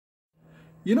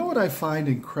You know what I find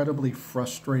incredibly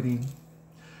frustrating?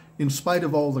 In spite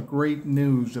of all the great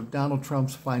news of Donald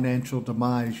Trump's financial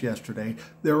demise yesterday,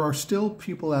 there are still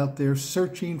people out there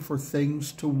searching for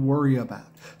things to worry about,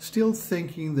 still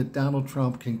thinking that Donald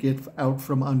Trump can get out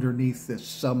from underneath this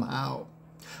somehow.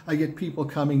 I get people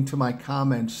coming to my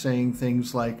comments saying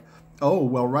things like, oh,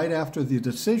 well, right after the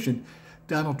decision,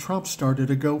 Donald Trump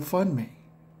started a GoFundMe.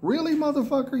 Really,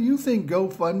 motherfucker? You think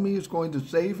GoFundMe is going to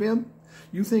save him?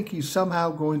 You think he's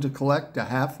somehow going to collect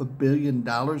 $500 million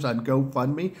on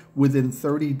GoFundMe within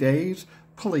 30 days?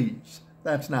 Please,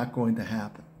 that's not going to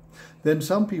happen. Then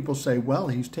some people say, well,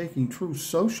 he's taking Truth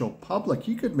Social public.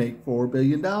 He could make $4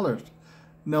 billion.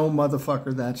 No,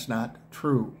 motherfucker, that's not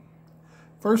true.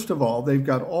 First of all, they've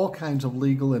got all kinds of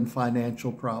legal and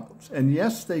financial problems. And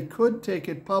yes, they could take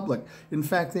it public. In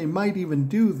fact, they might even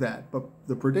do that. But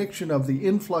the prediction of the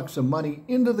influx of money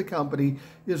into the company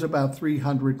is about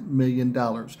 $300 million,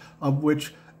 of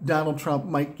which Donald Trump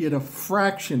might get a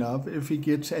fraction of if he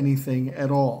gets anything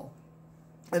at all.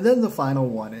 And then the final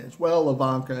one is, well,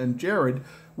 Ivanka and Jared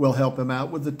will help him out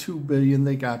with the $2 billion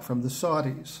they got from the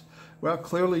Saudis. Well,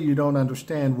 clearly you don't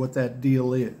understand what that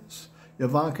deal is.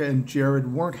 Ivanka and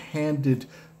Jared weren't handed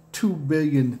 $2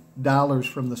 billion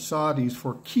from the Saudis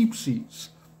for keepsies.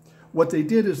 What they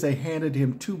did is they handed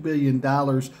him $2 billion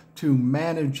to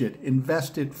manage it,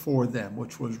 invest it for them,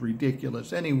 which was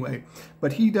ridiculous anyway.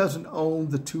 But he doesn't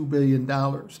own the $2 billion.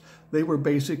 They were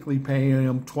basically paying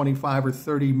him $25 or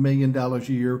 $30 million a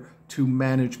year to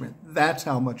management. That's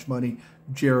how much money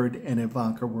Jared and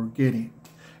Ivanka were getting.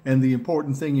 And the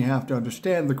important thing you have to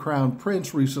understand, the Crown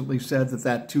Prince recently said that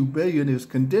that $2 billion is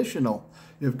conditional.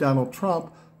 If Donald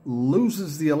Trump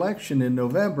loses the election in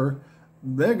November,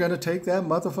 they're going to take that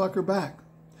motherfucker back.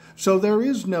 So there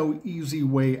is no easy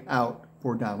way out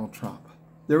for Donald Trump.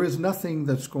 There is nothing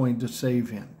that's going to save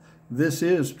him. This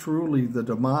is truly the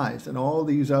demise, and all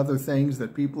these other things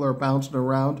that people are bouncing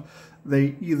around,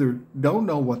 they either don't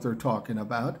know what they're talking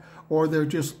about, or they're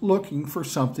just looking for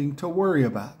something to worry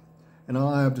about. And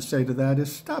all I have to say to that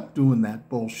is stop doing that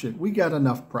bullshit. We got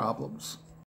enough problems.